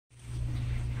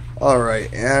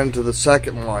Alright, and to the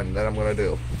second one that I'm going to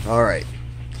do. Alright,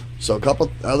 so a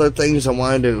couple other things I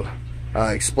wanted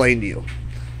to explain to you.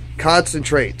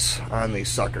 Concentrates on these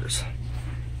suckers.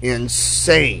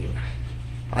 Insane.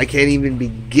 I can't even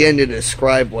begin to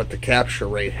describe what the capture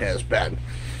rate has been.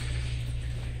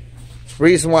 The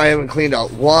reason why I haven't cleaned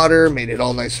out water, made it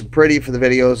all nice and pretty for the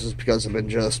videos, is because I've been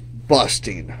just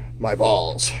busting my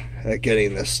balls at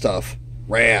getting this stuff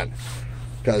ran.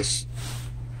 Because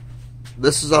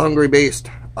this is a hungry beast.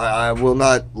 I will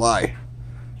not lie.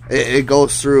 It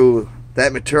goes through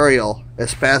that material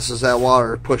as fast as that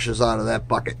water pushes out of that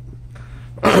bucket.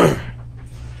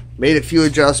 Made a few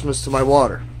adjustments to my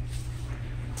water.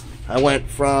 I went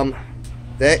from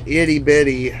that itty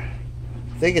bitty, I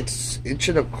think it's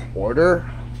 1.25 inch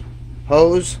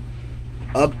hose,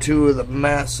 up to the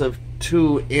massive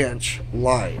 2-inch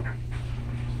line.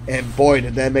 And boy,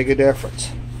 did that make a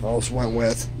difference. I also went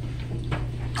with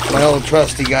my old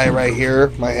trusty guy right here,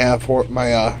 my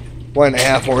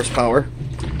 1.5 horsepower.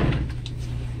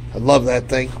 I love that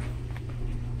thing.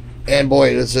 And boy,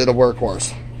 is it a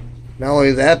workhorse. Not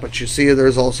only that, but you see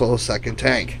there's also a second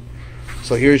tank.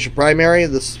 So here's your primary,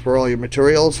 this is for all your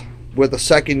materials, with a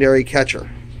secondary catcher.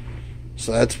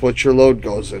 So that's what your load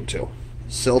goes into.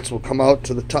 Silts will come out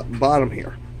to the top and bottom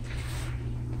here.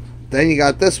 Then you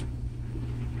got this.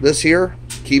 This here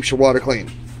keeps your water clean.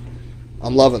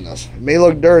 I'm loving this. It may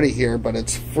look dirty here, but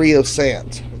it's free of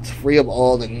sand. It's free of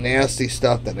all the nasty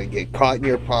stuff that would get caught in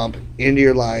your pump, into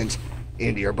your lines,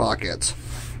 into your buckets.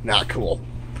 Not cool.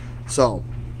 So,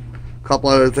 a couple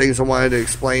other things I wanted to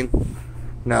explain.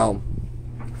 Now,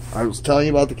 I was telling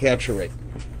you about the capture rate.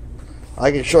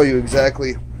 I can show you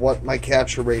exactly what my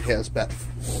capture rate has been.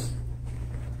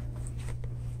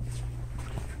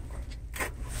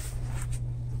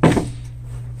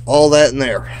 All that in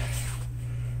there.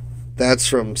 That's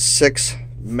from 6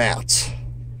 mats.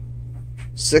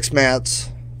 6 mats.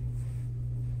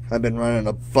 I've been running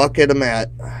a bucket of mat.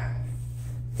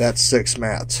 That's 6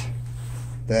 mats.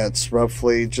 That's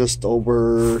roughly just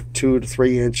over 2 to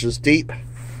 3 inches deep.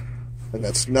 And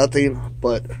that's nothing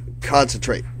but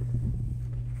concentrate.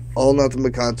 All nothing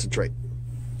but concentrate.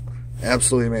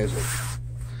 Absolutely amazing.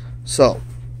 So,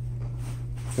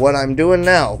 what I'm doing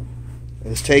now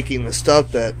is taking the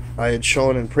stuff that I had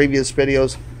shown in previous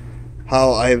videos,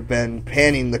 how I've been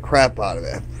panning the crap out of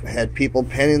it. I've had people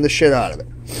panning the shit out of it.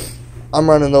 I'm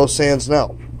running those sands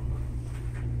now.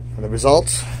 And the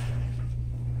results,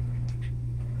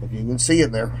 if you can see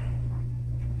in there,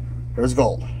 there's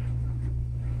gold.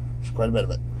 There's quite a bit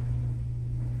of it.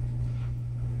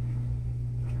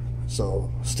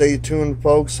 So stay tuned,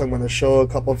 folks. I'm going to show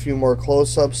a few more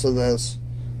close-ups of this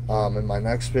in my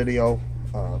next video.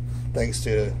 Thanks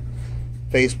to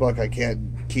Facebook, I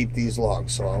can't keep these long,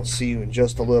 so I'll see you in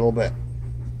just a little bit.